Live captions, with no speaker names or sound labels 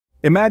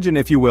Imagine,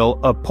 if you will,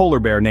 a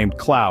polar bear named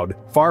Cloud,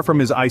 far from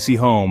his icy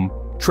home,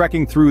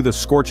 trekking through the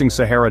scorching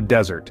Sahara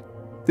Desert.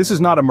 This is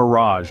not a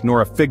mirage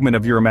nor a figment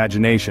of your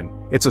imagination,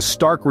 it's a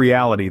stark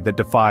reality that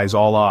defies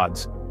all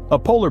odds. A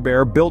polar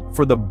bear built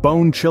for the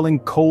bone-chilling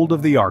cold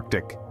of the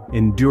Arctic,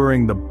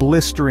 enduring the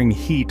blistering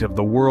heat of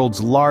the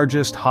world's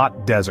largest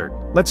hot desert.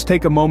 Let's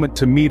take a moment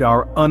to meet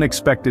our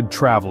unexpected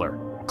traveler.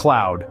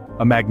 Cloud,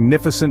 a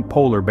magnificent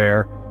polar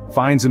bear,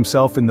 finds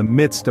himself in the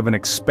midst of an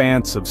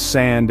expanse of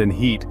sand and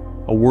heat,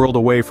 a world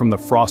away from the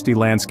frosty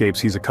landscapes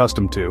he's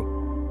accustomed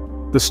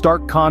to. The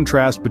stark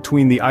contrast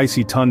between the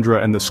icy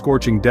tundra and the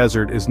scorching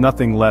desert is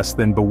nothing less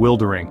than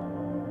bewildering.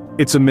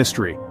 It's a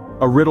mystery,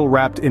 a riddle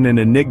wrapped in an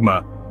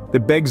enigma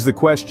that begs the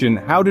question,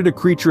 how did a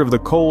creature of the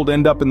cold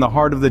end up in the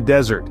heart of the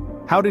desert?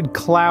 How did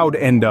Cloud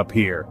end up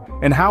here?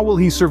 And how will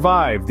he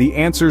survive? The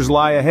answers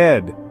lie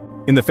ahead.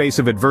 In the face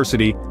of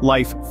adversity,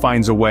 life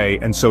finds a way,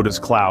 and so does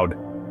Cloud.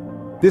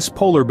 This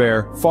polar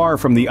bear, far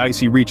from the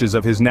icy reaches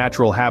of his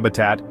natural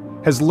habitat,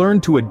 has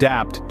learned to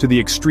adapt to the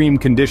extreme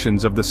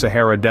conditions of the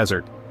Sahara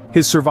Desert.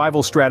 His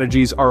survival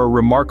strategies are a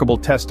remarkable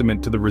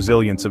testament to the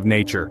resilience of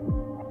nature.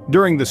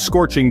 During the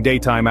scorching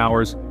daytime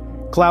hours,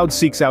 Cloud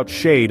seeks out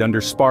shade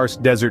under sparse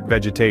desert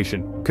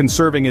vegetation,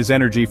 conserving his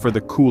energy for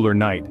the cooler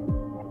night.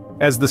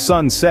 As the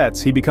sun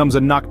sets, he becomes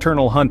a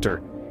nocturnal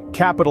hunter,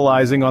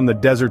 capitalizing on the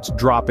desert's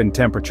drop in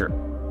temperature.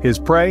 His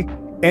prey?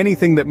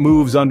 Anything that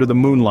moves under the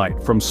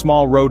moonlight, from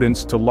small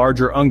rodents to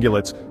larger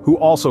ungulates, who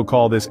also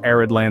call this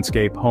arid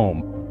landscape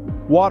home.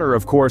 Water,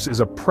 of course, is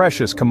a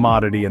precious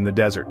commodity in the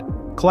desert.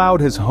 Cloud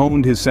has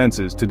honed his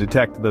senses to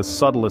detect the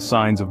subtlest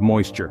signs of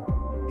moisture.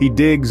 He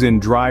digs in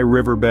dry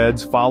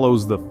riverbeds,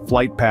 follows the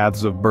flight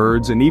paths of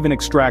birds, and even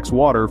extracts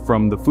water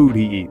from the food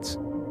he eats.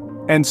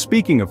 And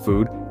speaking of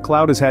food,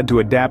 Cloud has had to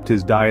adapt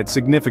his diet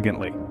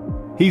significantly.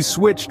 He's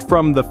switched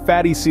from the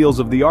fatty seals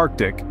of the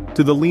Arctic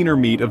to the leaner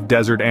meat of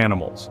desert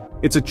animals.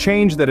 It's a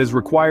change that has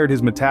required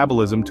his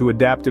metabolism to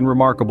adapt in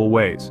remarkable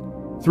ways.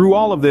 Through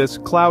all of this,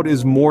 Cloud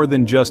is more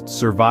than just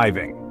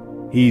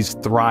surviving. He's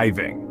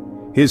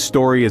thriving. His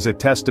story is a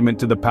testament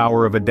to the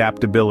power of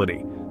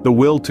adaptability, the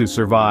will to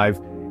survive,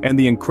 and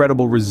the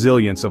incredible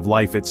resilience of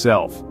life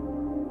itself.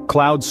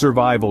 Cloud's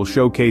survival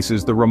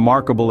showcases the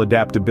remarkable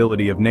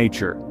adaptability of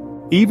nature.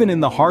 Even in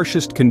the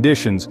harshest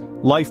conditions,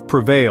 life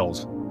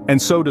prevails,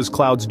 and so does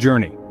Cloud's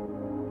journey.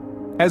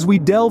 As we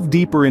delve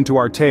deeper into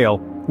our tale,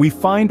 we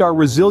find our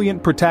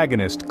resilient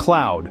protagonist,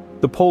 Cloud,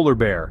 the polar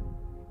bear,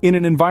 in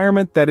an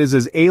environment that is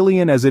as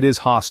alien as it is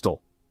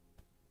hostile.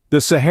 The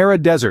Sahara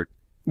Desert,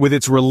 with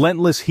its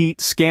relentless heat,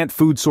 scant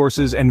food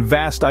sources, and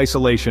vast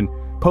isolation,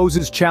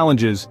 poses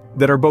challenges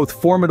that are both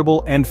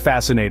formidable and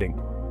fascinating.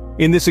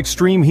 In this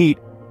extreme heat,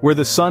 where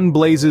the sun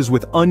blazes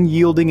with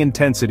unyielding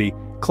intensity,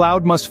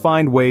 Cloud must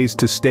find ways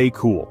to stay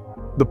cool.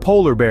 The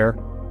polar bear,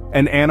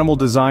 an animal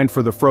designed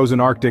for the frozen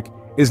Arctic,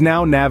 is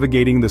now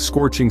navigating the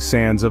scorching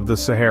sands of the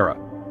Sahara.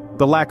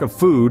 The lack of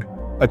food,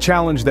 a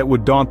challenge that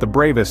would daunt the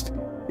bravest,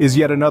 is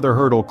yet another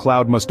hurdle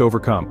Cloud must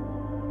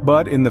overcome.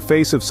 But in the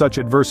face of such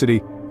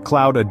adversity,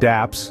 Cloud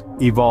adapts,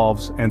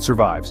 evolves, and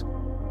survives.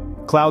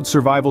 Cloud's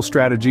survival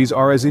strategies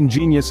are as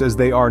ingenious as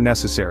they are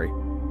necessary.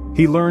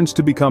 He learns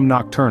to become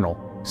nocturnal,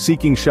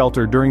 seeking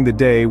shelter during the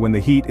day when the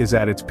heat is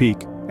at its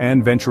peak,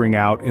 and venturing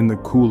out in the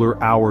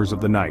cooler hours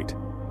of the night.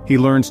 He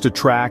learns to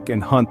track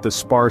and hunt the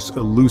sparse,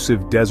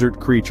 elusive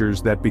desert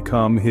creatures that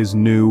become his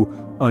new,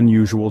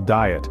 unusual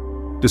diet.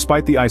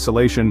 Despite the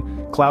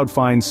isolation, Cloud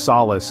finds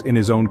solace in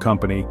his own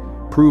company,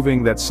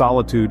 proving that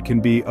solitude can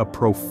be a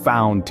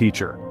profound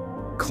teacher.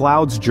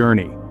 Cloud's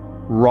journey,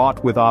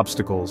 wrought with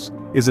obstacles,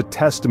 is a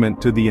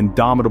testament to the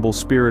indomitable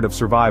spirit of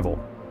survival,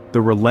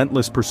 the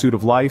relentless pursuit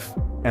of life,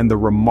 and the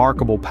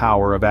remarkable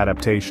power of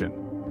adaptation.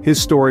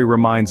 His story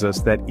reminds us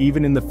that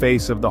even in the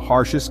face of the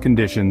harshest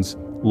conditions,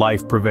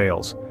 life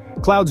prevails.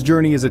 Cloud's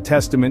journey is a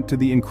testament to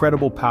the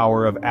incredible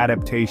power of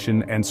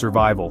adaptation and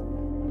survival.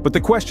 But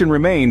the question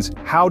remains,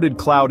 how did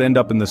Cloud end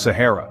up in the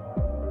Sahara?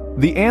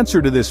 The answer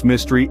to this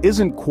mystery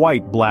isn't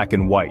quite black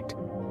and white.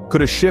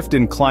 Could a shift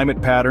in climate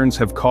patterns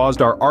have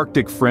caused our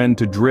Arctic friend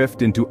to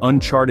drift into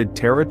uncharted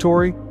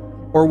territory?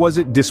 Or was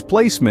it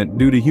displacement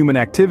due to human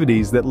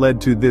activities that led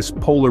to this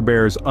polar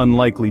bear's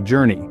unlikely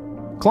journey?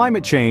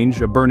 Climate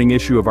change, a burning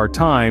issue of our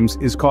times,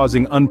 is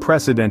causing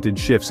unprecedented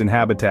shifts in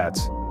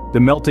habitats. The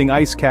melting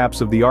ice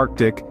caps of the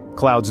Arctic,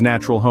 Cloud's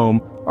natural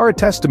home, are a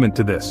testament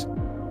to this.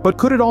 But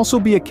could it also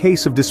be a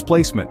case of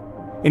displacement?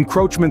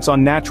 Encroachments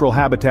on natural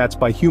habitats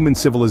by human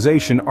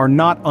civilization are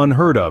not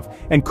unheard of,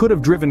 and could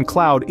have driven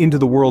Cloud into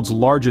the world's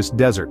largest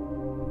desert.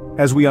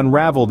 As we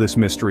unravel this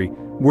mystery,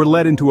 we're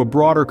led into a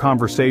broader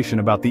conversation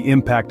about the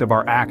impact of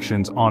our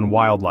actions on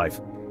wildlife.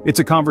 It's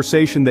a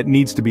conversation that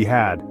needs to be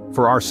had,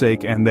 for our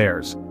sake and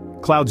theirs.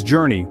 Cloud's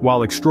journey,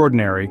 while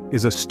extraordinary,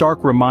 is a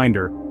stark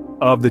reminder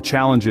of the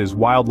challenges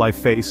wildlife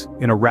face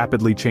in a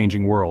rapidly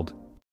changing world.